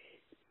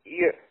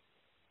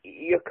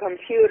your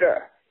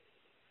computer.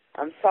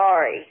 I'm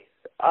sorry.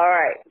 All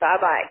right.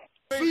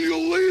 Bye-bye. See you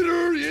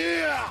later,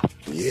 yeah.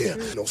 Yeah,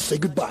 no, say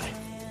goodbye.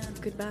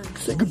 Goodbye.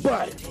 Say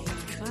goodbye.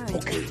 Bye.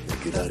 Okay,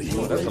 get out of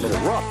here. That's a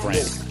little rough,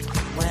 Frank.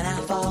 When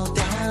I fall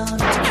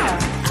down,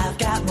 I've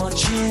got more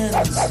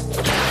chins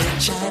in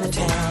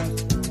Chinatown.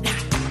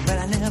 But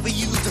I never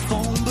used a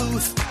phone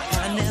booth, and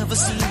I never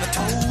seen my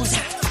toes.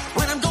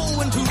 When I'm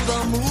going to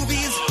the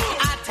movies,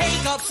 I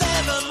take up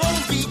 7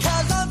 rows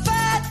because I'm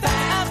fat,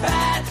 fat,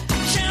 fat.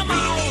 Come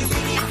on,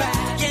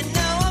 fat. You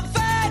know I'm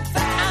fat,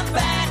 fat, I'm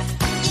fat.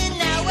 You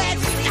know it,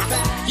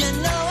 fat. You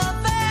know I'm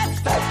fat,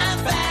 fat, I'm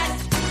fat.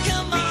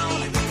 Come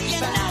on, you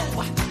know.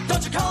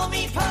 Don't you call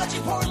me pudgy,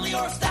 portly,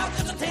 or stout,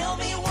 'cause you tell me